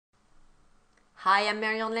Hi, I'm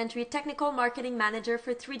Marion, Landry, Technical Marketing Manager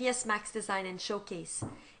for 3ds Max Design and Showcase.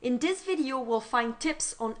 In this video, we'll find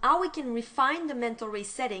tips on how we can refine the mental ray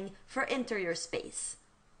setting for interior space.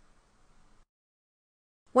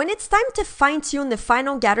 When it's time to fine-tune the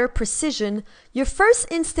FinalGather precision, your first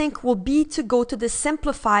instinct will be to go to the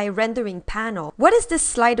Simplify rendering panel. What is this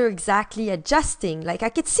slider exactly adjusting? Like, I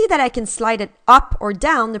could see that I can slide it up or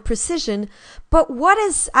down, the precision, but what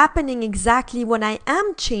is happening exactly when I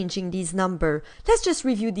am changing these numbers? Let's just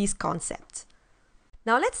review these concepts.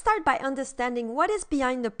 Now let's start by understanding what is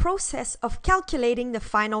behind the process of calculating the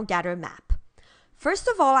FinalGather map. First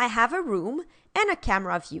of all, I have a room and a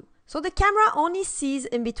camera view. So the camera only sees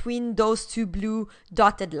in between those two blue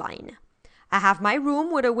dotted lines. I have my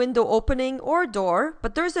room with a window opening or door,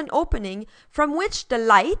 but there's an opening from which the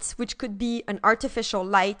light, which could be an artificial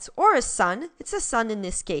light or a sun, it's a sun in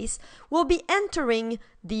this case, will be entering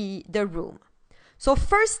the room. So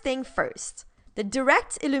first thing first, the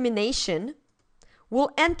direct illumination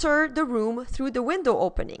will enter the room through the window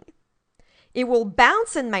opening. It will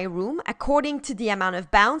bounce in my room according to the amount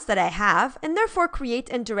of bounce that I have and therefore create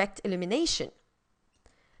indirect illumination.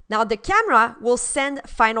 Now the camera will send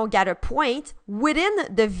FinalGather point within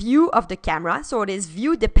the view of the camera, so it is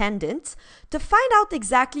view dependent, to find out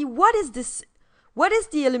exactly what is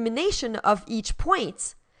the illumination of each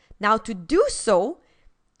point. Now to do so,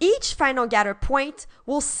 each FinalGather point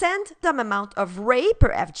will send some amount of ray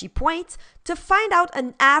per FG point to find out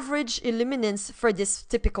an average illuminance for this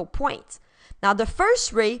typical point. Now the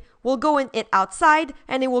first ray will go and hit outside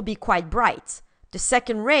and it will be quite bright. The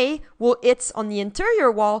second ray will hit on the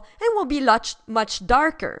interior wall and will be much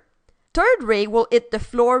darker. Third ray will hit the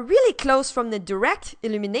floor really close from the direct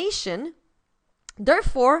illumination,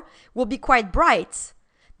 therefore will be quite bright.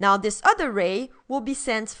 Now this other ray will be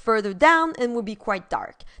sent further down and will be quite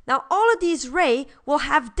dark. Now all of these rays will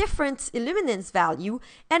have different illuminance value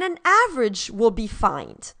and an average will be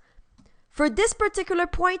found. For this particular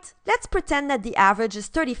point, let's pretend that the average is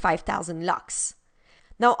 35,000 lux.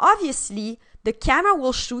 Now obviously, the camera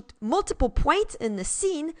will shoot multiple points in the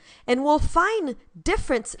scene and will find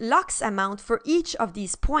different lux amount for each of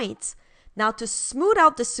these points. Now to smooth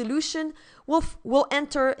out the solution, we'll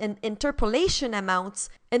enter an interpolation amount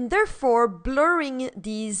and therefore blurring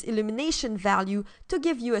these illumination value to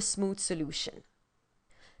give you a smooth solution.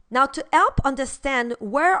 Now to help understand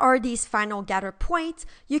where are these FinalGather points,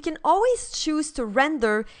 you can always choose to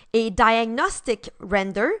render a diagnostic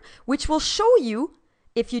render, which will show you,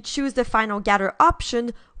 if you choose the FinalGather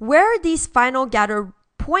option, where these FinalGather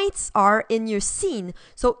points are in your scene.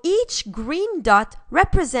 So each green dot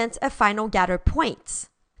represents a FinalGather point.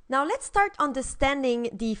 Now let's start understanding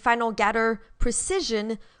the FinalGather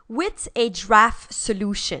precision with a draft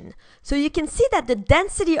solution. So you can see that the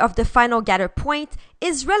density of the FinalGather point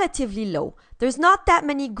is relatively low. There's not that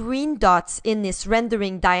many green dots in this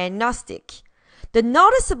rendering diagnostic. The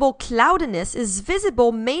noticeable cloudiness is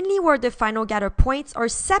visible mainly where the FinalGather points are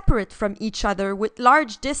separate from each other with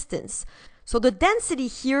large distance. So the density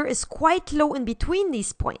here is quite low in between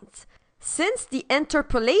these points. Since the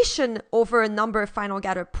interpolation over a number of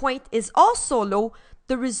FinalGather points is also low,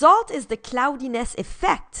 the result is the cloudiness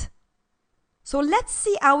effect. So let's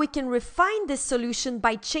see how we can refine this solution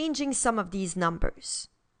by changing some of these numbers.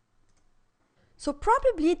 So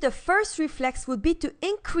probably the first reflex would be to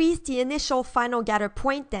increase the initial FinalGather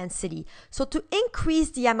point density. So to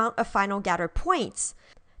increase the amount of FinalGather points.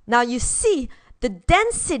 Now you see the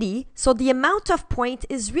density, so the amount of point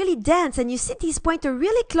is really dense, and you see these points are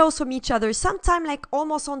really close from each other, sometimes like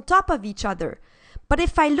almost on top of each other. But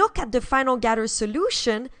if I look at the FinalGather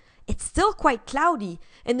solution, it's still quite cloudy.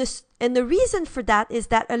 And the reason for that is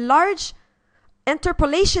that a large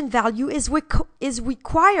interpolation value is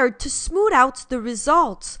required to smooth out the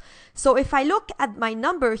results. So if I look at my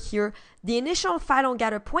number here, the initial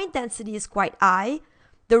FinalGather point density is quite high.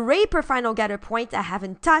 The ray per FinalGather point I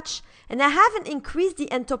haven't touched, and I haven't increased the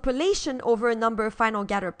interpolation over a number of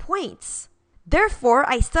FinalGather points. Therefore,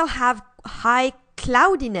 I still have high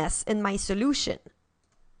cloudiness in my solution.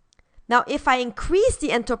 Now, if I increase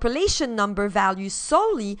the interpolation number value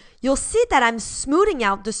solely, you'll see that I'm smoothing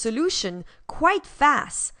out the solution quite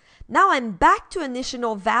fast. Now I'm back to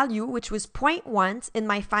initial value, which was 0.1 in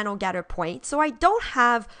my FinalGather point, so I don't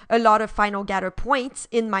have a lot of FinalGather points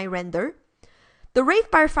in my render. The ray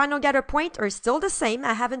per FinalGather point are still the same,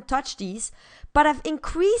 I haven't touched these, but I've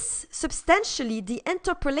increased substantially the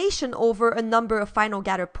interpolation over a number of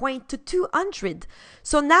FinalGather point to 200.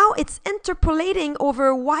 So now it's interpolating over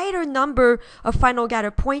a wider number of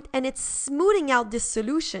FinalGather point and it's smoothing out this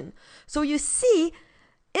solution. So you see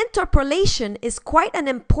Interpolation is quite an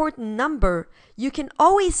important number. You can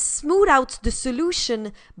always smooth out the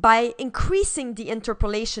solution by increasing the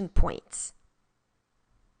interpolation points.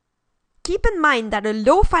 Keep in mind that a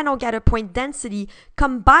low FinalGather point density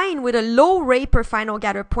combined with a low ray per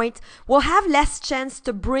FinalGather point will have less chance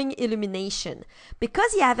to bring illumination.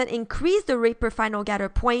 Because you haven't increased the ray per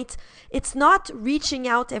FinalGather point, it's not reaching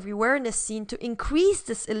out everywhere in the scene to increase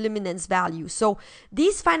this illuminance value. So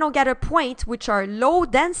these FinalGather points, which are low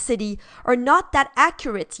density, are not that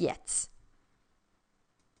accurate yet.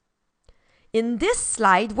 In this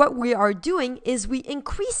slide, what we are doing is we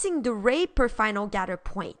increasing the ray per FinalGather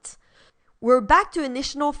point. We're back to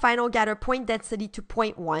initial FinalGather point density to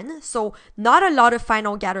 0.1, so not a lot of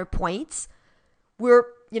FinalGather points. We're,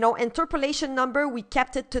 interpolation number, we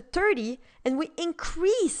kept it to 30, and we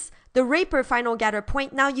increase the ray per FinalGather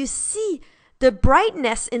point. Now you see the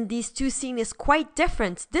brightness in these two scenes is quite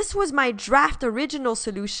different. This was my draft original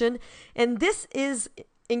solution, and this is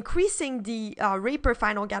increasing the ray per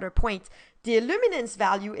FinalGather point. The illuminance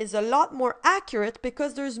value is a lot more accurate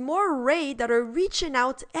because there's more ray that are reaching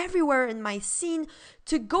out everywhere in my scene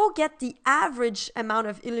to go get the average amount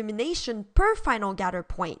of illumination per FinalGather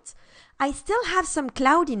point. I still have some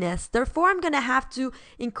cloudiness, therefore I'm going to have to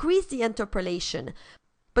increase the interpolation.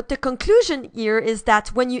 But the conclusion here is that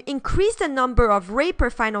when you increase the number of ray per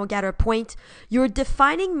FinalGather point, you're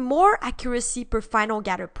defining more accuracy per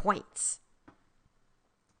FinalGather points.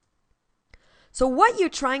 So what you're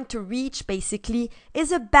trying to reach basically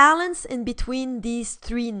is a balance in between these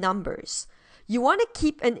three numbers. You want to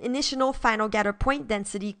keep an initial FinalGather point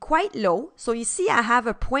density quite low. So you see I have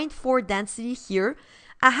a 0.4 density here.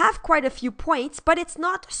 I have quite a few points, but it's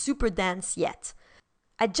not super dense yet.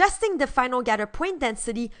 Adjusting the FinalGather point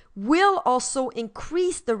density will also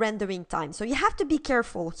increase the rendering time. So you have to be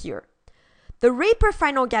careful here. The ray per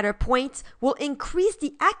FinalGather point will increase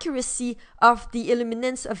the accuracy of the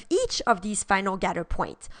illuminance of each of these FinalGather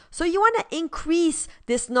points. So you want to increase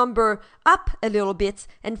this number up a little bit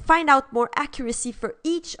and find out more accuracy for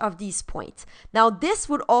each of these points. Now this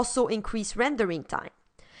would also increase rendering time.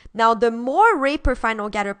 Now the more ray per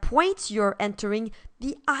FinalGather points you're entering,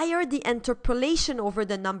 the higher the interpolation over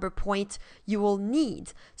the number point you will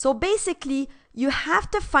need. So basically, you have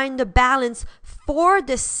to find the balance for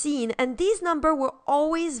the scene, and these numbers will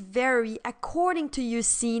always vary according to your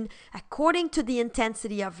scene, according to the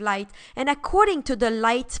intensity of light, and according to the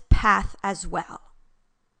light path as well.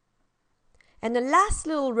 And the last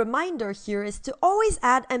little reminder here is to always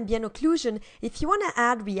add ambient occlusion if you want to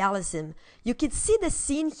add realism. You can see the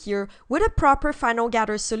scene here with a proper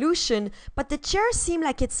FinalGather solution, but the chair seems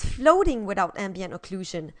like it's floating without ambient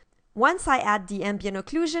occlusion. Once I add the ambient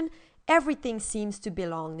occlusion, everything seems to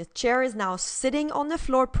belong. The chair is now sitting on the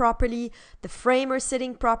floor properly, the frame are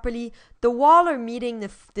sitting properly, the wall are meeting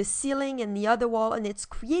the ceiling and the other wall, and it's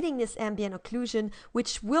creating this ambient occlusion,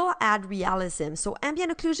 which will add realism. So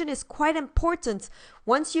ambient occlusion is quite important.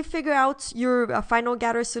 Once you figure out your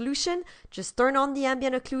FinalGather solution, just turn on the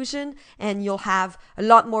ambient occlusion and you'll have a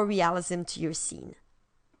lot more realism to your scene.